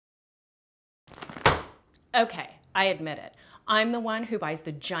Okay, I admit it. I'm the one who buys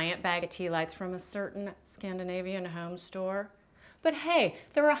the giant bag of tea lights from a certain Scandinavian home store. But hey,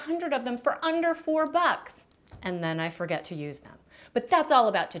 there are 100 of them for under $4. And then I forget to use them. But that's all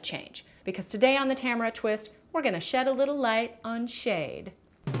about to change, because today on the Tamara Twist, we're gonna shed a little light on shade.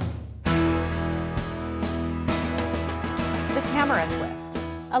 The Tamara Twist,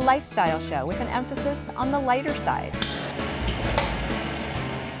 a lifestyle show with an emphasis on the lighter side.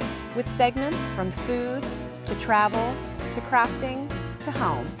 With segments from food, to travel, to crafting, to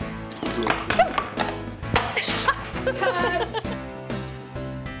home.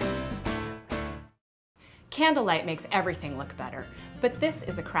 Candlelight makes everything look better, but this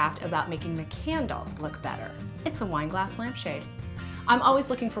is a craft about making the candle look better. It's a wine glass lampshade. I'm always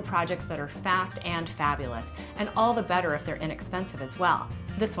looking for projects that are fast and fabulous, and all the better if they're inexpensive as well.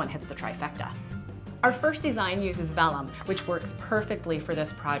 This one hits the trifecta. Our first design uses vellum, which works perfectly for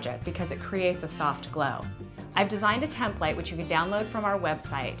this project because it creates a soft glow. I've designed a template which you can download from our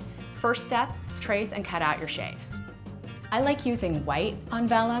website. First step, trace and cut out your shade. I like using white on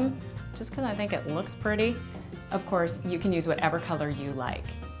vellum just because I think it looks pretty. Of course, you can use whatever color you like.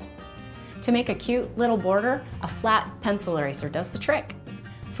 To make a cute little border, a flat pencil eraser does the trick.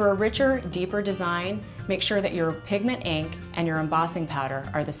 For a richer, deeper design, make sure that your pigment ink and your embossing powder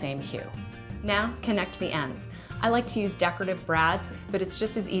are the same hue. Now, connect the ends. I like to use decorative brads, but it's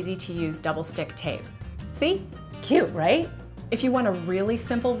just as easy to use double stick tape. See? Cute, right? If you want a really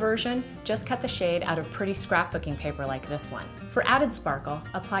simple version, just cut the shade out of pretty scrapbooking paper like this one. For added sparkle,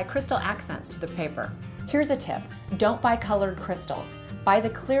 apply crystal accents to the paper. Here's a tip: don't buy colored crystals. Buy the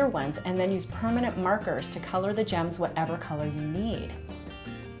clear ones and then use permanent markers to color the gems whatever color you need.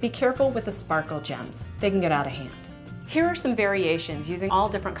 Be careful with the sparkle gems. They can get out of hand. Here are some variations using all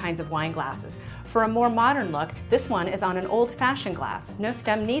different kinds of wine glasses. For a more modern look, this one is on an old-fashioned glass, no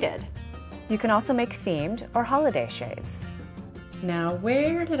stem needed. You can also make themed or holiday shades. Now,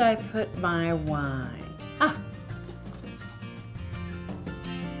 where did I put my wine? Ah!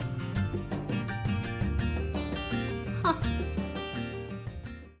 Huh.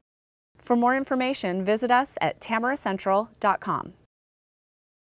 For more information, visit us at tamaracentral.com.